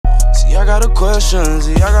got a question,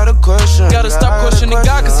 see, I got a question. Gotta stop questioning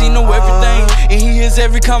God, cause he know everything. And he hears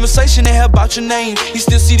every conversation they have about your name. He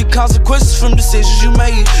still see the consequences from decisions you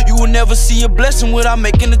made. You will never see a blessing without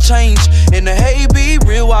making a change. And the hate be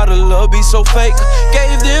real while the love be so fake.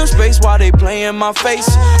 Gave them space while they play in my face.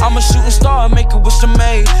 I'm a shooting star, make a wish to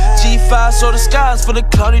made. G5 saw the skies for the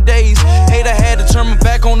cloudy days. Hate I had to turn my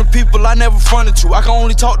back on the people I never fronted to. I can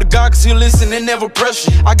only talk to God cause he'll listen and never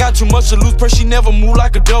pressure. I got too much to lose, pressure, she never move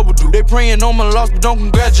like a double do. They praying on my loss but don't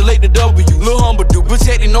congratulate the W. Lil' humble dude,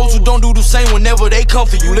 protecting those who don't do the same whenever they come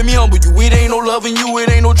for you. Let me humble you, it ain't no loving you, it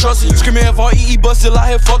ain't no trusting you. Screaming F-R-E-E, but still out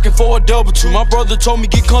here fucking for a double two. My brother told me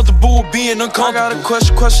get comfortable with being uncomfortable. I got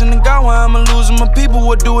a question to God, why am I losing my people?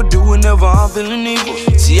 What do I do whenever I'm feeling evil?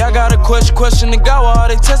 See, I got a question to God, why are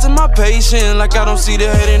they testing my patience like I don't see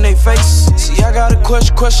the hate in their face? See, I got a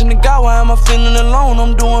question to God, why am I feeling alone?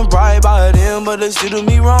 I'm doing right by them, but they still do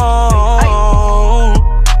me wrong.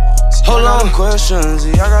 Hold on. Questions,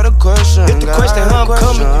 I got a question. If the question how I'm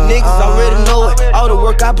coming, you niggas already know it. All the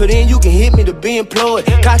work I put in, you can hit me to be employed.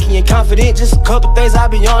 Cocky and confident, just a couple things I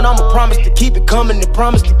be on. I'ma promise to keep it coming and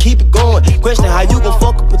promise to keep it going. Question how you gon'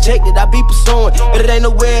 fuck and protect it, I be pursuing. But it ain't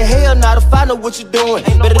nowhere in hell not if I know what you're doing.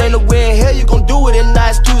 But it ain't nowhere in hell you gon' do it and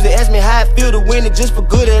not excuse it. Ask me how I feel to win it just for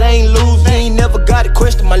good, it ain't lose. You ain't never got it,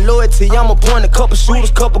 question my loyalty. I'm a point, a couple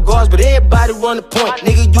shooters, couple guards, but everybody run the point.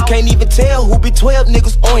 Nigga, you can't even tell who be 12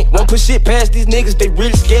 niggas on. Won't put shit past these niggas, they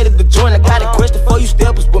really scared of the joint. I got a question for you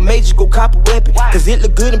steppers, what made you go cop a weapon? Cause it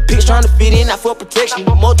look good in pics, trying to fit in, not for protection.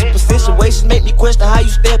 But multiple situations make me question how you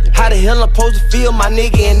stepping. How the hell I'm supposed to feel, my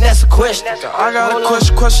nigga, and that's a question. I got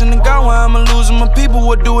a question to God, why am I losing my people?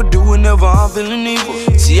 What do I do whenever I'm feeling evil?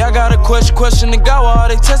 See, I got a question to God, why are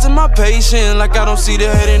they testing my patience like I don't see the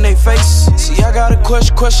hate in their face? See, I got a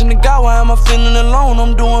question to God, why am I feeling alone?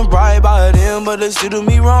 I'm doing right by them, but they still do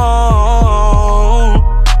me wrong.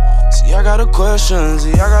 See, I got a question,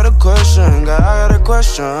 see, I got a question, God, I got a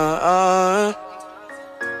question.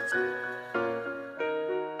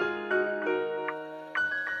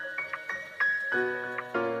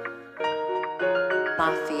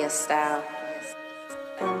 Mafia style.